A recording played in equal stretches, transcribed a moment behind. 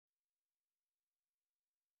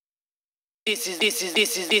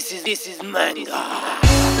is MANGA. Yeah.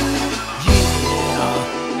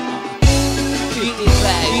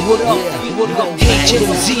 What up?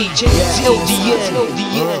 HNZ, LDN.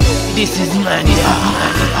 This is MANGA.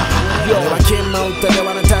 俺は金も打ったでは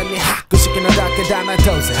な単に不思議なだけだな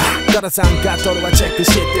当然ドラさんが俺はチェック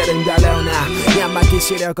してるんだろうな山木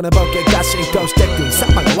視力のボケが進行してく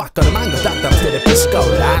様が分かる漫画だったらテレビスコ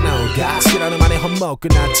ーラーのが知らぬ間に本目く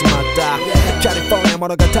なっちまったカリフォルニア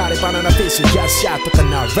物語バナナフィッシュヤシャとか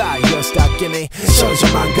のライオした君少女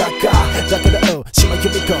漫画家だけど島由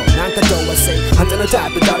美子なんかどうはせあんたのタ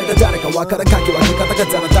イプ誰が誰か分から書き分け方が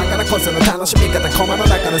ザラだからこその楽しみ方コマの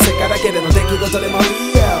中の世界だけでの出来事でもい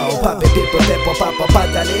いよパペピッポペポパポパ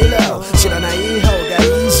タリロ知らない方が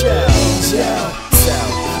いいじゃん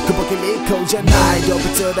久保君一個じゃない動物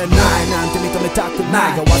でないなんて認めたく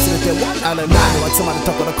ないが忘れてはならないの集まる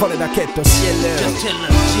ところこれだけと知る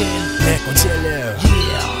猫チル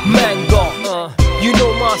MANGA, you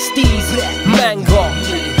know my steez, MANGA,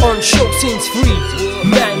 on show since free,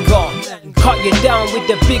 MANGA, cut you down with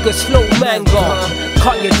the biggest flow, MANGA,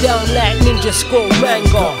 cut you down like Ninja Scroll,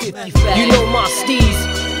 MANGA, you know my steez,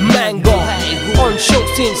 MANGA, on show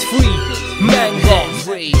since free, MANGA,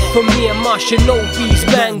 from me and my shinobis,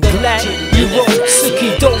 MANGA like you wrote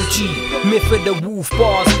Suki Doji, myth of the wolf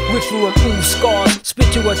bars, with through and all scars,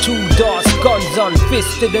 spit to a two darts, guns on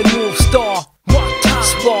fist to the North Star.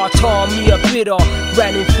 Sparta, me a bitter,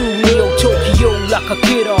 running through Neo Tokyo like a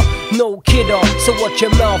kidder, no kidder. So watch your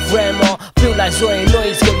mouth, Rammer. Feel like Zoe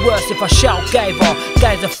noise get worse if I shout Guyver.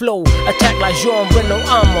 Guys a flow, attack like Jean Reno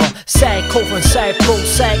armor. Psycho from side pro,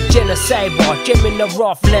 psych, genocide bar, gem in the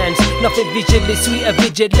rough lands. Nothing vigilant, sweet a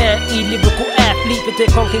vigilante, lyrical athlete, but they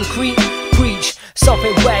can't concrete. Preach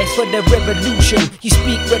something wise for the revolution. You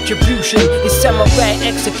speak retribution, it's samurai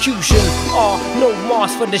execution. No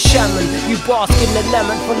mask for the shaman. You bask in the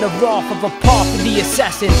lemon from the wrath of a path of the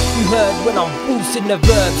assassin. You heard when I'm boosting the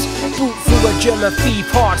verbs. Boot through a German thief,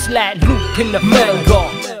 hearts like loop in the MANGA.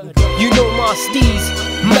 You know my steez,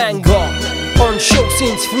 MANGA. On show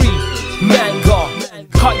since free, MANGA.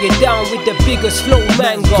 Cut you down with the biggest flow,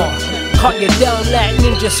 MANGA. Cut you down like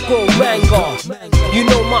Ninja Scroll, MANGA. You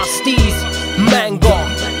know my steez, MANGA.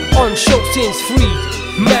 On show since free,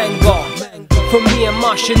 MANGA. From me and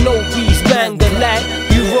my shinobis, MANGA like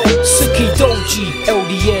you wrote Suki Doji,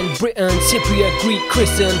 LDN, Britain, Cypriot, Greek,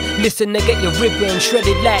 Christian. Listen to get your ribbon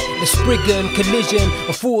shredded like the Spriggan collision.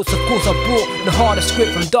 Of thoughts, of course, I brought the hardest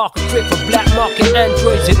script from dark trip for black market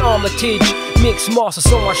androids in Armitage. Mixed master,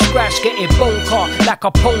 so much scratch, getting bone car like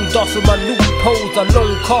a pone dust with my loopholes are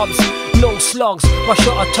long carbs. No slugs, my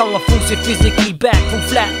shot a tongue, I force it physically back from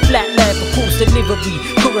flat line for course delivery.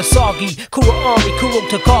 Kurosagi, Kuro Army, Kuro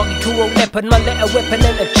Takagi, Kuro weapon, my letter weapon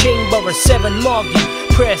and a chamber of 7 Margi.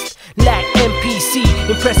 Pressed like MPC,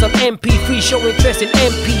 impressed on MP3, show interest in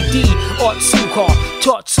MPD. Otsuka,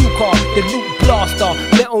 Totsuka, the loot blaster.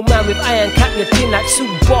 Metal man with iron cap, your tin like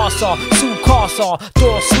Tsubasa, Tsukasa.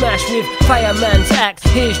 Door smash with fireman's axe.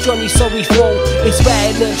 Here's Johnny, so we throw. It's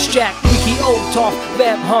violence, Jack, Wiki Oltoff,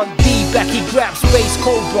 Vamp Hunt D. Back he grabs Space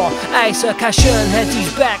Cobra. Isa Kashan has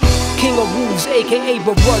his back. King of Wolves, aka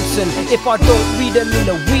Bronson. If I don't read them in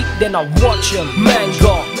a week, then I watch them.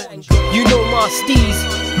 MANGA, you know my steez,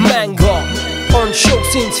 MANGA. On show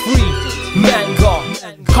since free,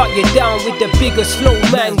 MANGA. Cut you down with the biggest flow,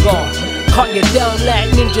 MANGA. Cut you down like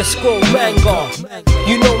Ninja Scroll, MANGA.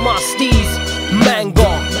 You know my steez,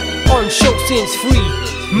 MANGA. On show since free,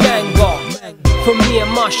 MANGA. From me and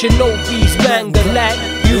my shinobis, MANGA like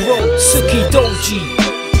you wrote Suki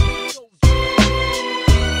Doji.